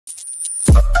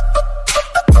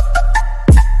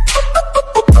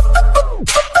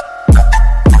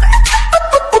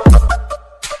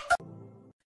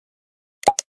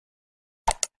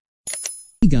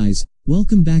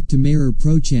Welcome back to Mayor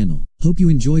Pro channel. Hope you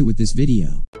enjoy with this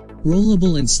video.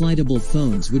 Rollable and slidable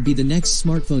phones would be the next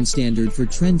smartphone standard for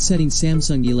trend-setting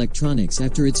Samsung electronics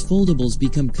after its foldables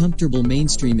become comfortable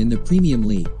mainstream in the premium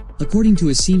league, according to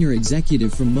a senior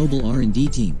executive from mobile R&D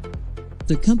team.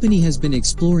 The company has been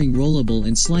exploring rollable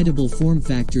and slidable form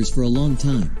factors for a long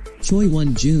time. Choi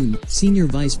Won-jun, senior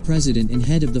vice president and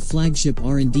head of the flagship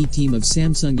R&D team of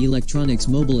Samsung Electronics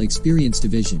Mobile Experience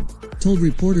Division, told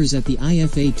reporters at the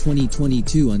IFA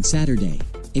 2022 on Saturday,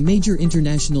 a major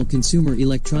international consumer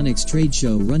electronics trade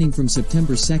show running from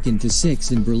September 2 to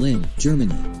 6 in Berlin,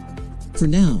 Germany. For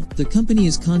now, the company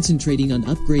is concentrating on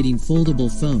upgrading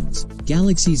foldable phones,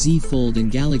 Galaxy Z Fold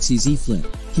and Galaxy Z Flip,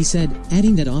 he said,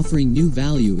 adding that offering new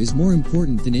value is more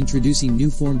important than introducing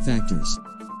new form factors.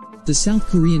 The South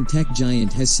Korean tech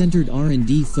giant has centered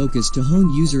R&D focus to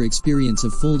hone user experience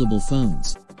of foldable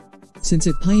phones. Since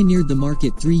it pioneered the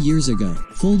market 3 years ago,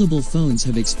 foldable phones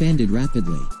have expanded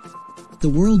rapidly. The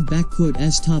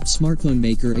world's top smartphone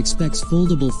maker expects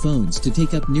foldable phones to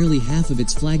take up nearly half of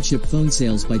its flagship phone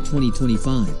sales by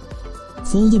 2025.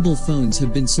 Foldable phones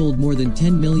have been sold more than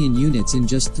 10 million units in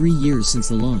just 3 years since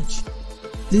the launch.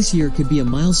 This year could be a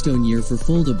milestone year for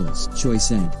foldables, Choi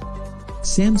said.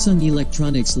 Samsung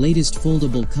Electronics' latest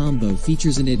foldable combo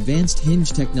features an advanced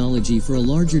hinge technology for a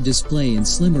larger display and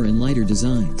slimmer and lighter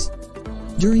designs.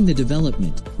 During the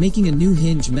development, making a new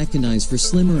hinge mechanized for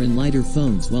slimmer and lighter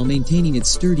phones while maintaining its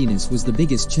sturdiness was the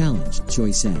biggest challenge,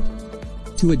 Choi said.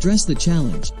 To address the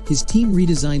challenge, his team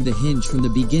redesigned the hinge from the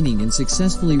beginning and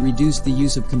successfully reduced the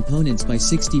use of components by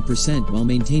 60% while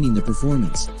maintaining the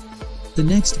performance. The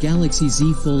next Galaxy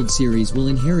Z Fold series will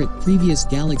inherit previous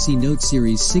Galaxy Note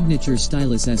series signature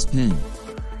stylus S Pen.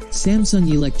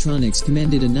 Samsung Electronics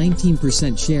commanded a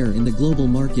 19% share in the global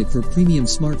market for premium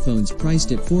smartphones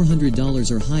priced at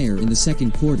 $400 or higher in the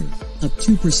second quarter, up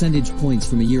 2 percentage points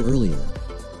from a year earlier.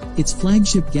 Its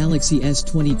flagship Galaxy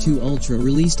S22 Ultra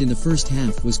released in the first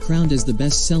half was crowned as the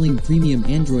best-selling premium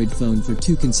Android phone for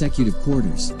 2 consecutive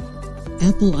quarters.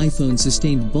 Apple iPhone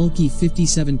sustained bulky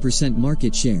 57%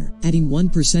 market share, adding 1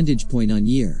 percentage point on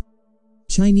year.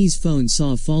 Chinese phones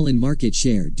saw a fall in market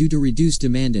share due to reduced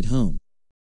demand at home.